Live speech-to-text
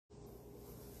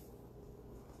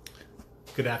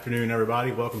Good afternoon,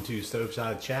 everybody. Welcome to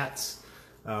Stoveside Chats.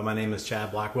 My name is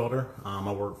Chad Blackwelder. I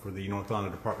work for the North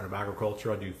Carolina Department of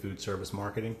Agriculture. I do food service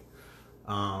marketing.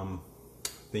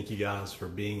 Thank you guys for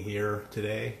being here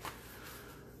today.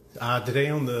 Today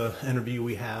on the interview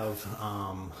we have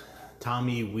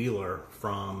Tommy Wheeler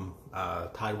from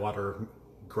Tidewater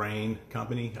Grain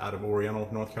Company out of Oriental,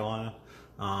 North Carolina,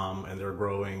 and they're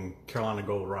growing Carolina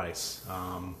Gold rice.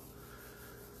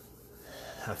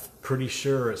 I'm pretty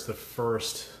sure it's the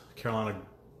first Carolina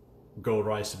Gold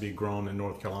rice to be grown in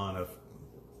North Carolina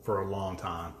for a long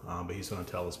time, but he's going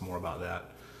to tell us more about that.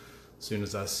 As soon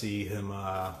as I see him,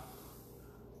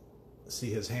 see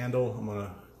his handle, I'm going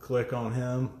to click on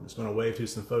him. I'm just going to wave to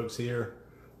some folks here.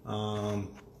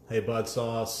 Hey, Bud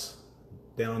Sauce,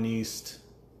 Down East,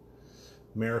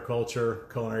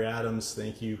 Mariculture, Culinary Adams,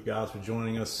 thank you guys for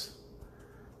joining us.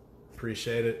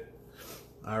 Appreciate it.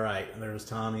 All right, there's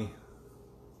Tommy.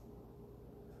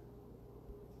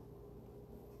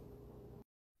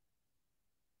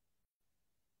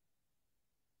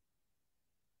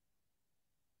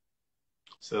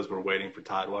 Says we're waiting for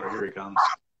Tidewater. Here he comes.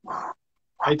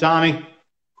 Hey, Tommy.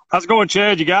 How's it going,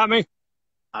 Chad? You got me?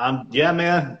 Yeah,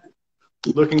 man.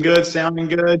 Looking good, sounding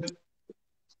good.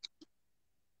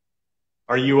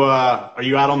 Are you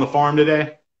out on the farm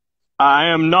today? I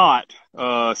am not.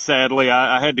 Sadly,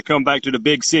 I had to come back to the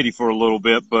big city for a little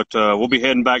bit, but we'll be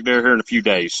heading back there here in a few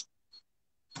days.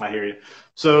 I hear you.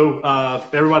 So,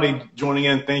 everybody joining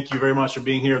in, thank you very much for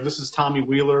being here. This is Tommy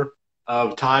Wheeler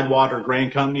of Tidewater Grain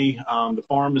Company. The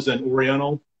farm is in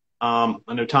Oriental. I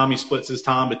know Tommy splits his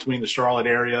time between the Charlotte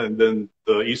area and then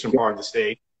the eastern part of the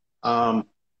state. Tommy,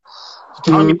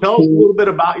 tell us a little bit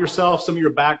about yourself, some of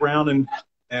your background,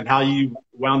 and how you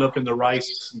wound up in the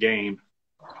rice game.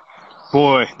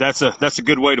 Boy, that's a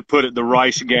good way to put it, the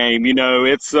rice game. You know,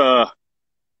 it's a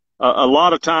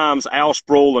lot of times Al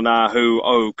Sproul and I,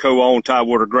 who co-own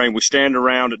Tidewater Grain, we stand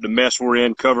around at the mess we're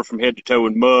in, covered from head to toe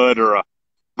in mud, or a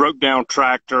broke down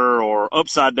tractor, or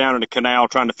upside down in a canal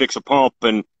trying to fix a pump,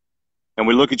 and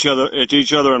we look at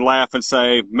each other and laugh and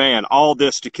say, man, all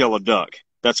this to kill a duck.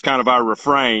 That's kind of our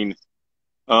refrain.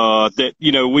 That,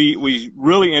 you know, we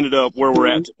really ended up where we're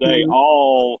at today,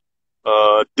 all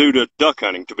due to duck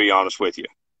hunting, to be honest with you.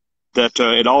 That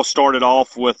it all started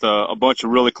off with a bunch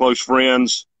of really close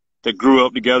friends that grew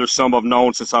up together. Some I've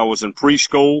known since I was in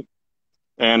preschool,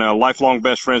 and lifelong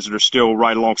best friends that are still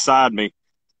right alongside me.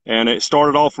 And it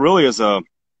started off really as a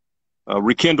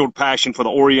rekindled passion for the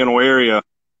Oriental area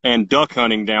and duck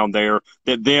hunting down there,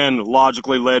 that then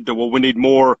logically led to, well, we need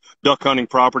more duck hunting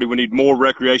property. We need more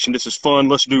recreation. This is fun.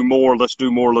 Let's do more. Let's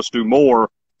do more. Let's do more.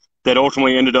 That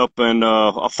ultimately ended up in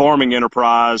a farming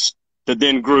enterprise that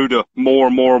then grew to more,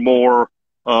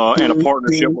 and a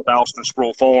partnership with Alston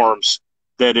Sproul Farms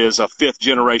that is a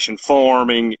fifth-generation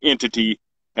farming entity.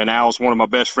 And Al's one of my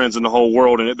best friends in the whole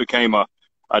world, and it became a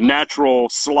natural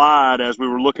slide as we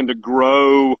were looking to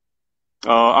grow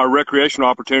our recreational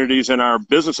opportunities and our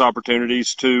business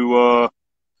opportunities to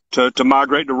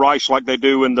migrate to rice like they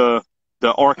do in the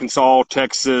Arkansas,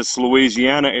 Texas,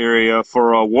 Louisiana area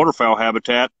for waterfowl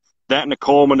habitat. That and the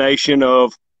culmination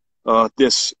of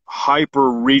this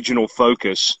hyper-regional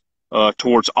focus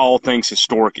towards all things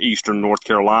historic Eastern North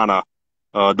Carolina.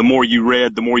 The more you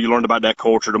read, the more you learned about that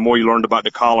culture, the more you learned about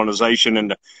the colonization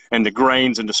and the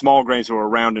grains and the small grains that were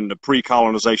around in the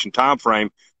pre-colonization time frame.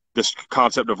 This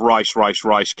concept of rice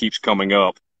keeps coming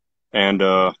up. And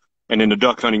in the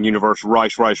duck hunting universe,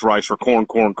 rice, or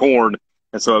corn.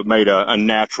 And so it made a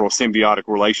natural symbiotic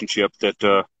relationship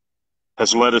that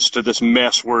has led us to this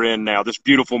mess we're in now, this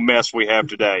beautiful mess we have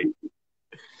today.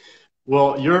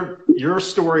 Well, your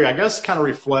story, I guess, kind of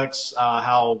reflects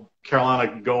how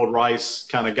Carolina Gold rice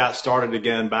kind of got started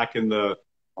again back in the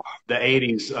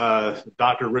 80s.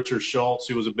 Dr. Richard Schultz,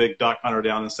 who was a big duck hunter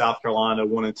down in South Carolina,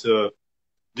 wanted to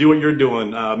do what you're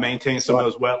doing, maintain some of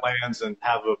those wetlands and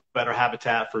have a better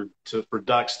habitat for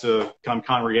ducks to come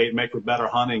congregate and make for better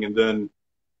hunting. And then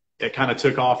it kind of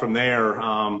took off from there.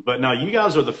 But now you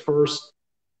guys are the first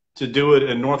to do it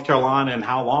in North Carolina. And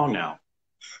how long now?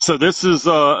 So this is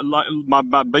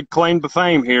my big claim to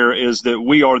fame here is that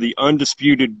we are the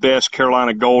undisputed best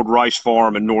Carolina Gold rice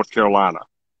farm in North Carolina.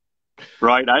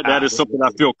 Right? That is something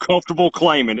I feel comfortable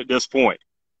claiming at this point,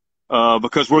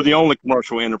 because we're the only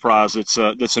commercial enterprise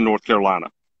that's in North Carolina,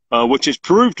 which has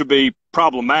proved to be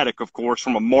problematic, of course,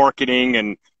 from a marketing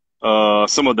and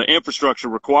some of the infrastructure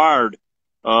required.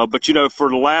 But, you know, for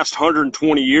the last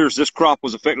 120 years, this crop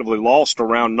was effectively lost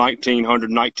around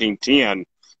 1900, 1910.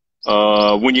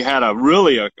 When you had a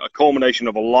culmination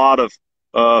of a lot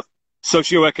of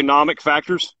socioeconomic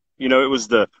factors. You know, it was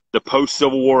the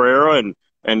post-Civil War era, and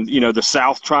the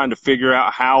South trying to figure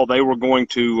out how they were going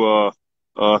to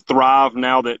thrive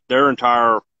now that their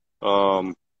entire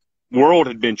world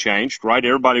had been changed, right?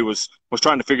 Everybody was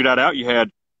trying to figure that out. You had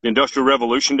the Industrial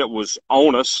Revolution that was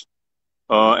on us.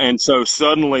 And so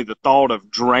suddenly the thought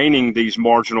of draining these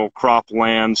marginal crop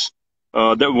lands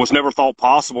that was never thought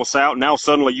possible. So now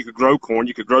suddenly you could grow corn,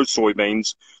 you could grow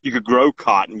soybeans, you could grow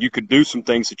cotton, you could do some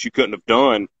things that you couldn't have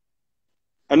done.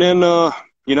 And then,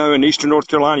 in eastern North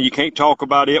Carolina, you can't talk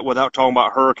about it without talking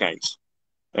about hurricanes.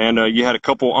 And you had a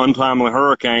couple untimely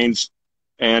hurricanes,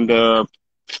 and that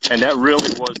really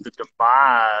was the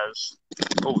demise.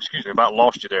 Oh, excuse me, about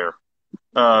lost you there.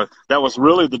 That was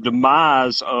really the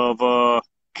demise of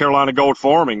Carolina gold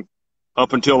farming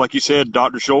up until, like you said,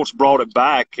 Dr. Schultz brought it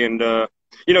back. And,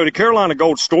 the Carolina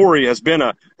gold story has been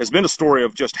a story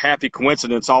of just happy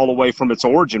coincidence all the way from its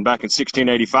origin back in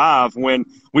 1685, when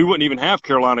we wouldn't even have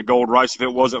Carolina gold rice if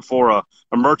it wasn't for a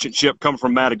merchant ship coming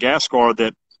from Madagascar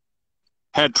that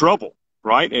had trouble,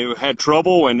 right? It had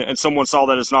trouble, and someone saw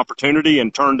that as an opportunity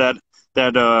and turned that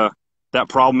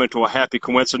problem into a happy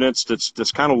coincidence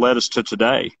that's kind of led us to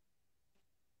today.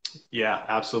 Yeah,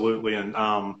 absolutely. And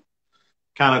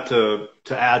kind of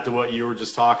to add to what you were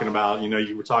just talking about,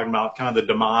 you were talking about kind of the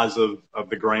demise of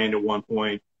the grain at one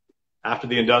point after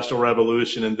the Industrial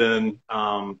Revolution, and then,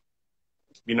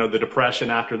 the Depression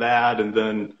after that, and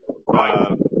then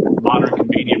modern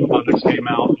convenient products came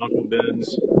out. Uncle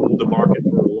Ben's ruled the market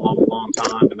for a long, long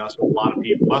time, and that's what a lot of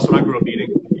people, that's what I grew up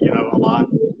eating, a lot.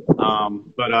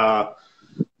 But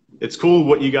it's cool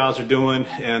what you guys are doing,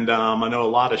 and I know a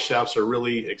lot of chefs are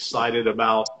really excited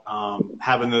about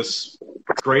having this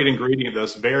great ingredient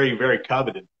that's very, very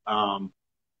coveted.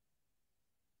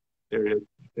 There it is.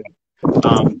 Yeah.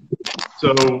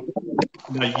 So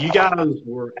now you guys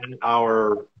were at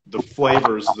the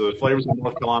Flavors of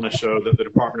North Carolina show that the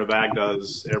Department of Ag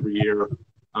does every year.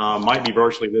 Might be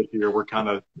virtually this year. We're kind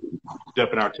of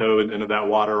dipping our toe into that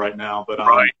water right now, but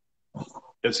Right.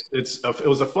 It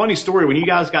was a funny story when you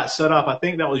guys got set up. I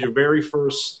think that was your very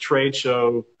first trade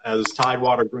show as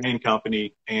Tidewater Grain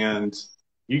Company, and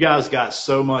you guys got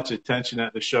so much attention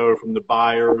at the show from the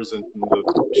buyers and from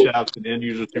the chefs and end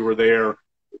users who were there.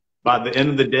 By the end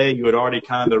of the day, you had already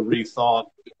kind of rethought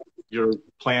your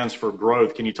plans for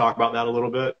growth. Can you talk about that a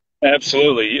little bit?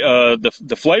 Absolutely.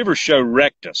 The flavor show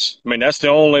wrecked us. I mean, that's the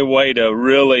only way to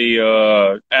really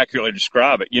accurately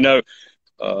describe it.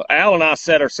 Al and I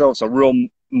set ourselves a real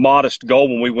modest goal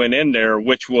when we went in there,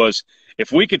 which was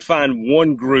if we could find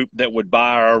one group that would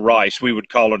buy our rice, we would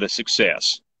call it a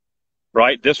success,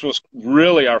 right? This was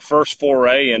really our first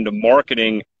foray into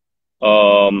marketing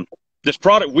this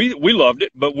product. We loved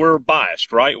it, but we're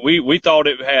biased, right? We thought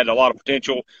it had a lot of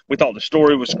potential. We thought the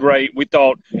story was great. We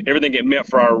thought everything it meant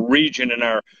for our region and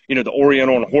our, the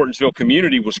Oriental and Hortonsville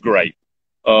community was great.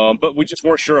 But we just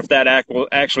weren't sure if that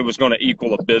actually was going to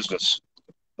equal a business.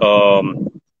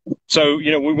 So,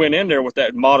 we went in there with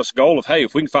that modest goal of, hey,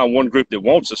 if we can find one group that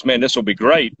wants us, man, this will be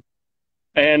great.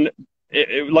 And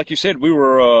like you said, we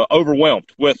were overwhelmed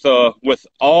with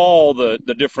all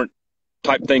the different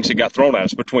type things that got thrown at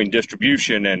us between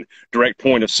distribution and direct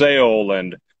point of sale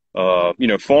and,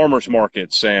 farmers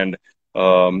markets and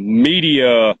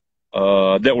media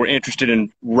that were interested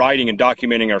in writing and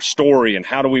documenting our story, and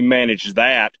how do we manage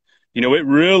that? It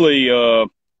really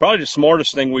probably the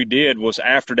smartest thing we did was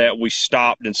after that we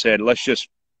stopped and said, let's just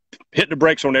hit the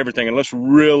brakes on everything and let's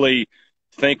really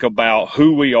think about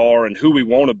who we are and who we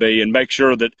want to be, and make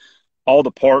sure that all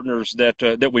the partners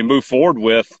that we move forward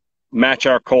with match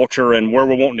our culture and where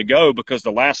we're wanting to go. Because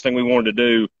the last thing we wanted to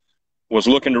do was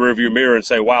look in the rearview mirror and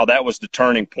say, wow, that was the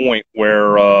turning point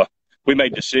where we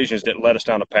made decisions that led us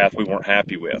down a path we weren't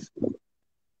happy with.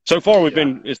 So far,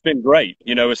 it's been great.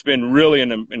 It's been really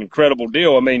an incredible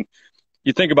deal. I mean,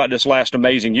 you think about this last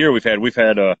amazing year we've had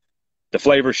the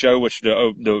flavor show, which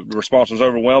the response was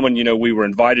overwhelming. We were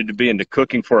invited to be into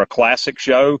Cooking for a Classic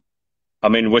show. I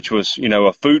mean, which was,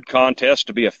 a food contest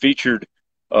to be a featured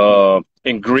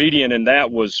ingredient, and that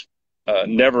was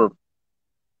never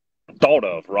thought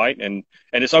of, right? And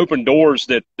it's opened doors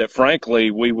that frankly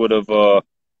we would have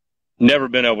never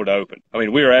been able to open. I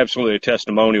mean, we are absolutely a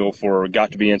testimonial for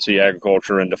Got to Be NC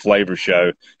Agriculture and the Flavor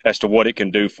Show as to what it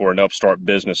can do for an upstart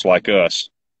business like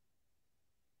us.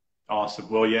 Awesome.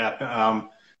 Well, yeah.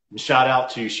 Shout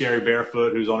out to Sherry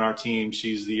Barefoot, who's on our team.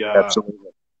 She's the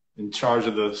in charge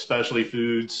of the specialty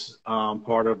foods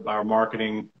part of our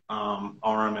marketing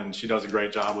arm, and she does a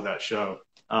great job with that show.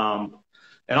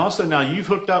 And also now you've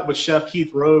hooked up with Chef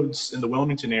Keith Rhodes in the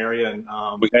Wilmington area, and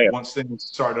once things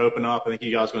start to open up, I think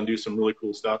you guys are going to do some really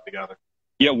cool stuff together.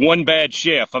 Yeah, one bad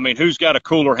chef. I mean, who's got a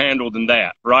cooler handle than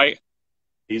that, right?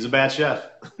 He's a bad chef.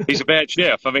 He's a bad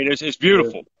chef. I mean, it's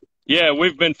beautiful. Yeah,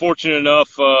 we've been fortunate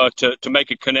enough to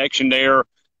make a connection there,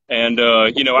 and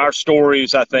you know, our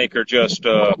stories I think are just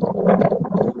made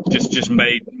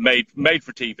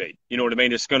for TV. You know what I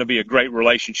mean? It's going to be a great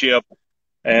relationship,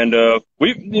 and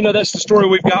you know, that's the story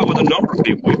we've got with a number of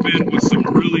people. We've been with some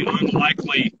really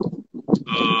unlikely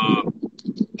uh,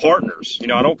 partners. You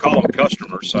know, I don't call them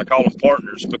customers; I call them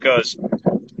partners because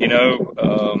you know.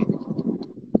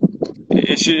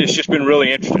 It's just been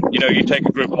really interesting. You know, you take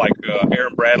a group like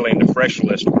Aaron Bradley and the Fresh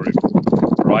List group,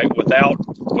 right?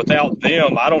 Without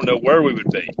them, I don't know where we would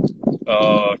be,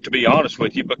 to be honest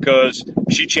with you, because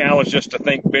she challenged us to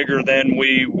think bigger than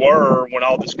we were when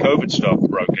all this COVID stuff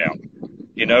broke out.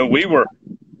 You know, we were,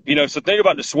 you know, so think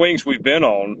about the swings we've been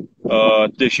on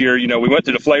this year. You know, we went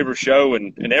to the Flavor Show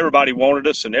and everybody wanted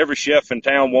us, and every chef in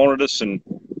town wanted us, and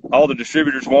all the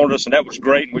distributors wanted us, and that was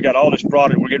great. And we got all this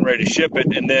product, we're getting ready to ship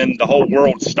it, and then the whole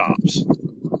world stops.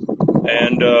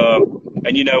 And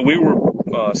you know, we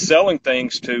were selling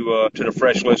things to the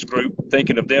Fresh List group,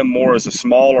 thinking of them more as a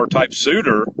smaller type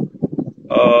suitor.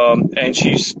 And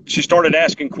she started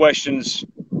asking questions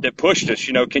that pushed us.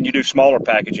 You know, can you do smaller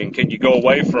packaging? Can you go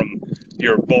away from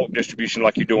your bulk distribution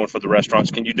like you're doing for the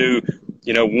restaurants? Can you do,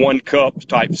 you know, 1 cup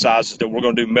type sizes that we're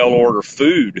going to do mail order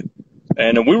food?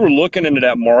 And we were looking into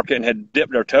that market and had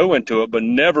dipped our toe into it, but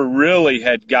never really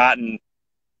had gotten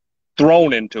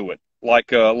thrown into it like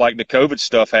the COVID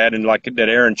stuff had, and like that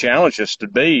Aaron challenged us to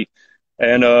be.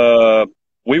 And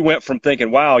we went from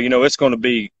thinking, wow, you know, it's going to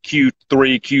be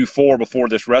Q3, Q4 before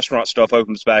this restaurant stuff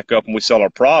opens back up and we sell our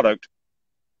product,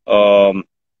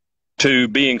 to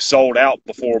being sold out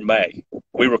before May.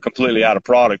 We were completely out of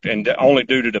product, and only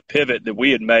due to the pivot that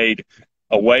we had made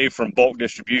away from bulk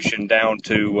distribution down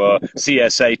to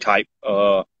CSA type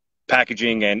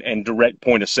packaging and direct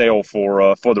point of sale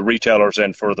for the retailers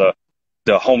and for the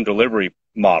home delivery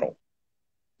model.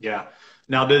 Yeah.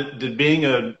 Now, did being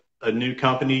a new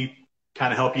company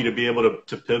kind of help you to be able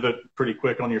to pivot pretty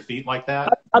quick on your feet like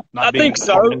that? I think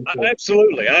so.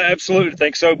 Absolutely. I absolutely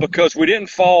think so, because we didn't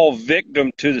fall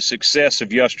victim to the success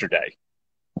of yesterday.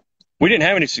 We didn't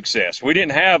have any success. We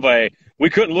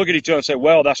couldn't look at each other and say,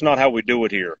 well, that's not how we do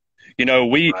it here. You know,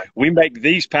 we make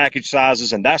these package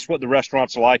sizes, and that's what the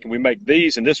restaurants like, and we make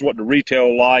these, and this is what the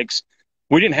retail likes.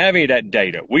 We didn't have any of that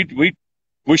data.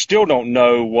 We still don't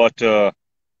know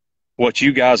what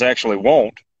you guys actually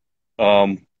want.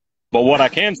 But what I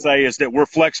can say is that we're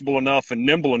flexible enough and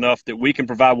nimble enough that we can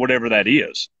provide whatever that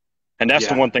is. And that's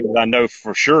the one thing that I know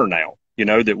for sure now, you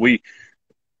know, that we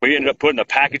ended up putting a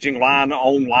packaging line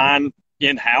online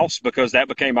in-house because that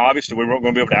became obvious that we weren't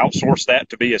going to be able to outsource that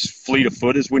to be as fleet of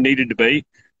foot as we needed to be,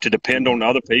 to depend on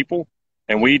other people.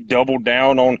 And we doubled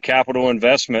down on capital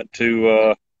investment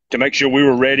to make sure we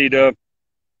were ready to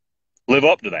live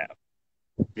up to that.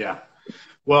 Yeah.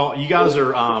 Well, you guys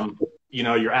are, you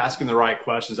know, you're asking the right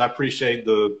questions. I appreciate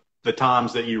the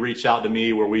times that you reach out to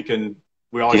me where we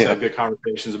always have good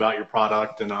conversations about your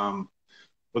product. And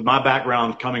with my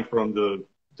background coming from the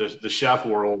chef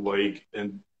world, like,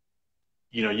 and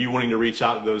you know, you wanting to reach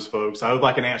out to those folks, I hope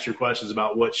I can answer your questions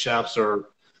about what chefs are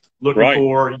looking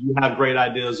for. You have great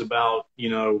ideas about, you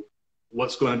know,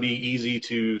 what's going to be easy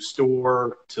to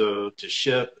store, to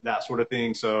ship, that sort of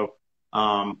thing. So,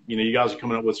 you know, you guys are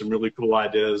coming up with some really cool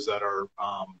ideas that are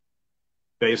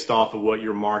based off of what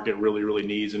your market really, really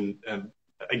needs. And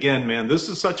again, man, this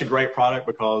is such a great product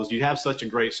because you have such a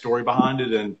great story behind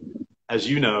it. And as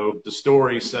you know, the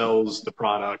story sells the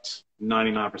product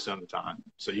 99% of the time.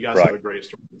 So you guys have a great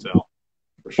story to tell.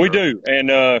 For sure. We do. And,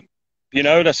 you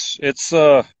know, it's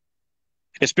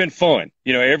been fun.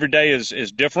 You know, every day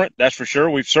is different. That's for sure.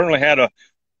 We've certainly had a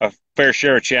fair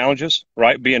share of challenges,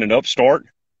 right? Being an upstart,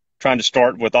 trying to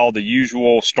start with all the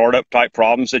usual startup type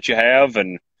problems that you have.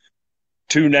 And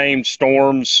 2 named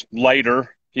storms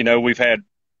later, you know, we've had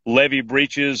levee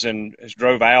breaches, and it's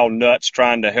drove Al nuts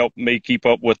trying to help me keep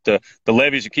up with the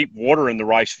levees to keep water in the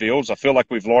rice fields. I feel like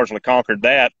we've largely conquered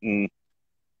that. And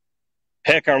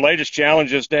heck, our latest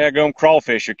challenge is daggone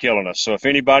crawfish are killing us. So if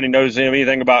anybody knows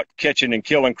anything about catching and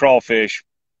killing crawfish,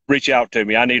 reach out to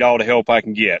me. I need all the help I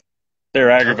can get.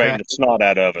 They're aggravating the snot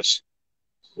out of us.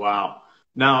 Wow.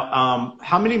 Now,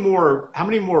 how many more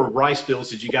rice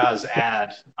fields did you guys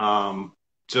add?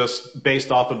 Just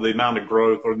based off of the amount of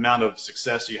growth or the amount of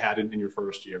success you had in your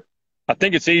first year? I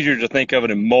think it's easier to think of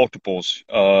it in multiples.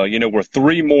 You know, we're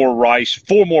 4 more rice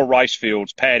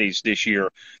fields, paddies this year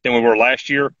than we were last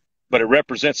year, but it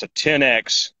represents a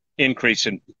 10x increase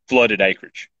in flooded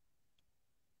acreage.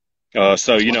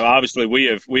 So, you know, obviously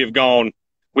we have gone,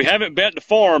 we haven't bet the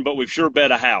farm, but we've sure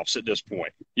bet a house at this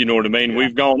point. You know what I mean? Yeah.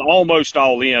 We've gone almost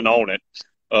all in on it.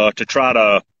 to try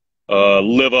to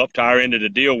live up to our end of the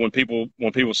deal when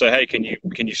people say, hey, can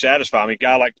you satisfy me? A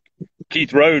guy like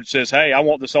Keith Rhodes says, hey, I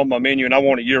want this on my menu and I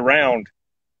want it year round.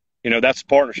 That's a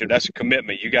partnership. That's a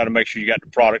commitment. You got to make sure you got the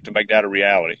product to make that a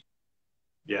reality.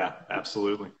 Yeah,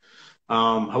 absolutely.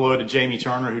 Hello to Jamie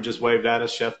Turner, who just waved at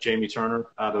us, Chef Jamie Turner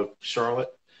out of Charlotte.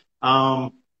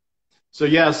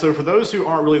 So for those who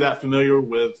aren't really that familiar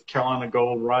with Carolina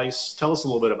Gold Rice, tell us a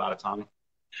little bit about it, Tommy.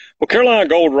 Well, Carolina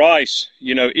Gold Rice,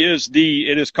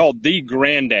 it is called the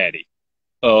granddaddy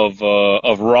of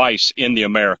rice in the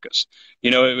Americas.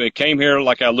 It came here,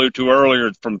 like I alluded to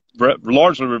earlier, from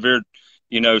largely revered,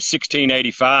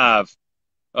 1685,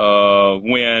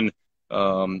 when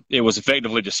it was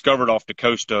effectively discovered off the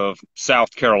coast of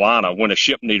South Carolina when a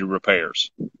ship needed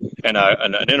repairs. And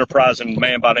an enterprising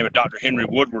man by the name of Dr. Henry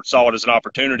Woodward saw it as an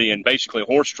opportunity and basically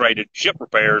horse traded ship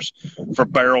repairs for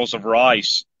barrels of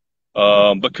rice.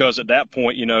 Because at that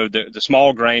point, the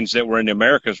small grains that were in the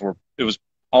Americas it was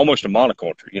almost a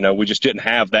monoculture. We just didn't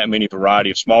have that many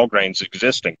variety of small grains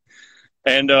existing.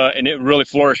 And it really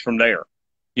flourished from there.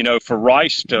 For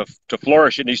rice to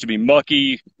flourish, it needs to be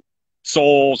mucky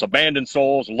soils, abandoned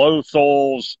soils, low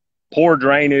soils, poor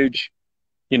drainage.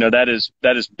 That is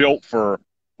built for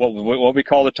what we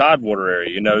call the Tidewater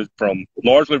area, from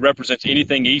largely represents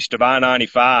anything east of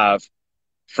I-95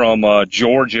 from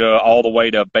Georgia all the way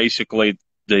to basically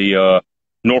the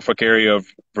Norfolk area of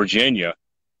Virginia.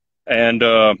 And,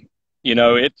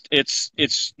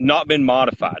 it's not been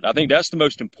modified. I think that's the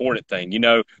most important thing.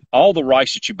 All the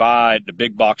rice that you buy at the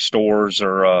big box stores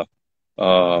or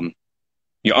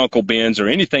your Uncle Ben's or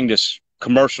anything that's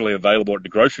commercially available at the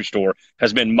grocery store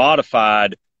has been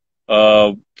modified,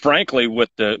 frankly, with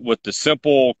the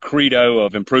simple credo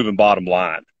of improving bottom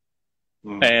line.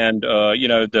 And,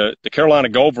 the Carolina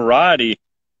Gold variety,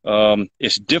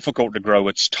 is difficult to grow.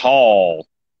 It's tall.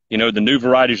 The new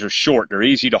varieties are short. They're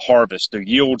easy to harvest. Their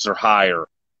yields are higher.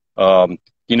 They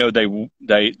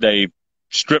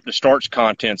strip the starch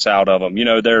contents out of them.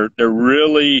 They're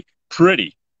really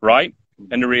pretty, right?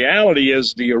 And the reality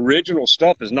is the original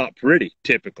stuff is not pretty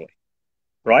typically,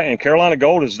 right? And Carolina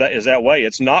Gold is that way.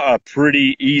 It's not a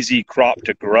pretty easy crop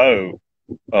to grow.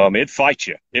 It fights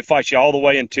you. It fights you all the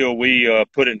way until we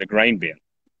put it in the grain bin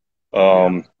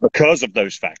because of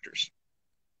those factors.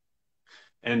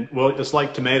 And well, it's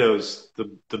like tomatoes.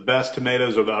 The best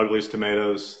tomatoes are the ugliest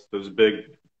tomatoes. Those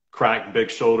big, cracked,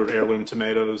 big-shouldered heirloom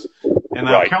tomatoes. And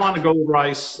Right. Carolina Gold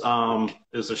Rice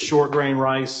is a short grain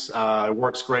rice. It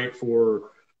works great for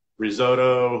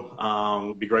risotto.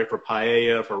 Would be great for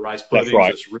paella, for rice puddings. That's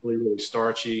right. It's really, really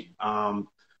starchy.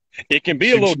 It can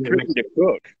be a little tricky to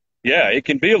cook. Yeah, it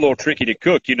can be a little tricky to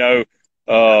cook,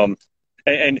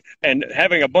 and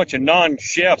having a bunch of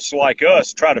non-chefs like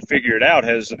us try to figure it out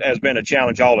has been a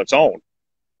challenge all its own.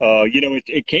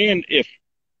 It can, if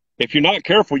you're not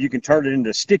careful, you can turn it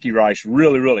into sticky rice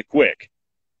really, really quick.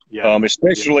 Yeah.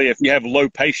 Especially if you have low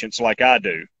patience like I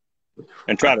do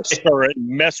and try to stir it and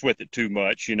mess with it too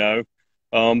much,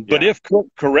 But if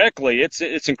cooked correctly,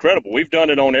 it's incredible. We've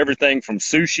done it on everything from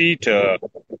sushi to,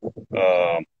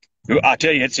 I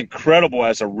tell you, it's incredible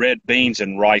as a red beans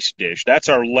and rice dish. That's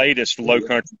our latest low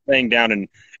country thing down in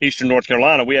eastern North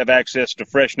Carolina. We have access to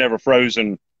fresh, never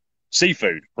frozen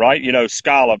seafood, right?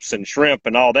 Scallops and shrimp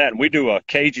and all that. And we do a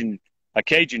Cajun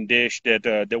dish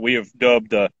that we have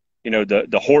dubbed the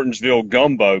Hortonsville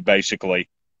gumbo, basically.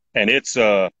 And it's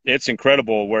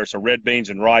incredible where it's a red beans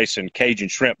and rice and Cajun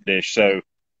shrimp dish. So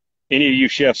any of you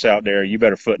chefs out there, you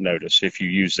better footnote us if you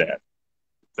use that.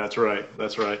 That's right.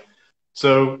 That's right.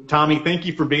 So, Tommy, thank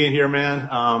you for being here, man.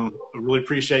 I really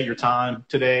appreciate your time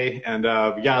today. And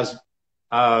you guys,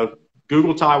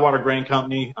 Google Tidewater Grain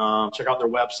Company, check out their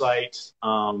website,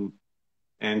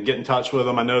 and get in touch with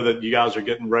them. I know that you guys are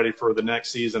getting ready for the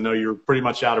next season. I know you're pretty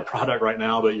much out of product right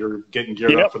now, but you're getting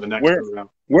geared up for the next program.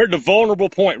 We're at the vulnerable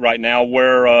point right now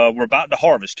where we're about to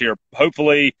harvest here.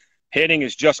 Hopefully, heading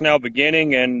is just now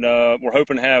beginning, and we're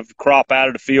hoping to have crop out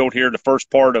of the field here the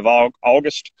first part of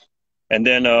August. And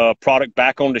then product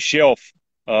back on the shelf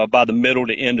by the middle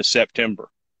to end of September.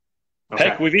 Okay.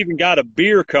 Heck, we've even got a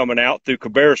beer coming out through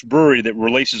Cabarrus Brewery that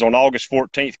releases on August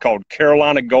 14th called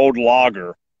Carolina Gold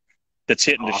Lager that's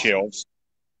hitting the shelves.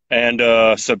 And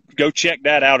so go check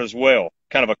that out as well.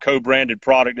 Kind of a co-branded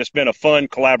product. It's been a fun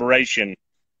collaboration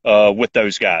with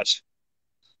those guys.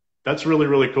 That's really,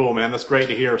 really cool, man. That's great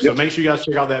to hear. So make sure you guys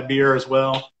check out that beer as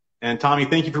well. And Tommy,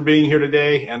 thank you for being here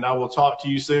today. And I will talk to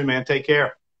you soon, man. Take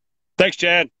care. Thanks,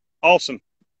 Chad. Awesome.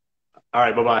 All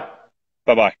right. Bye-bye.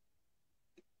 Bye-bye.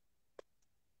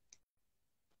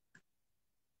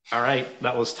 All right.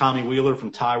 That was Tommy Wheeler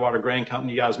from Tidewater Grain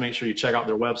Company. You guys make sure you check out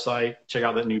their website. Check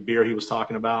out that new beer he was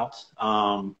talking about.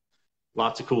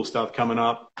 Lots of cool stuff coming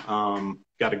up.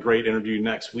 Got a great interview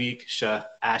next week. Chef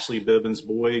Ashley Bibbins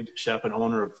Boyd, chef and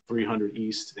owner of 300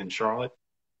 East in Charlotte.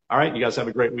 All right. You guys have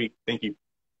a great week. Thank you.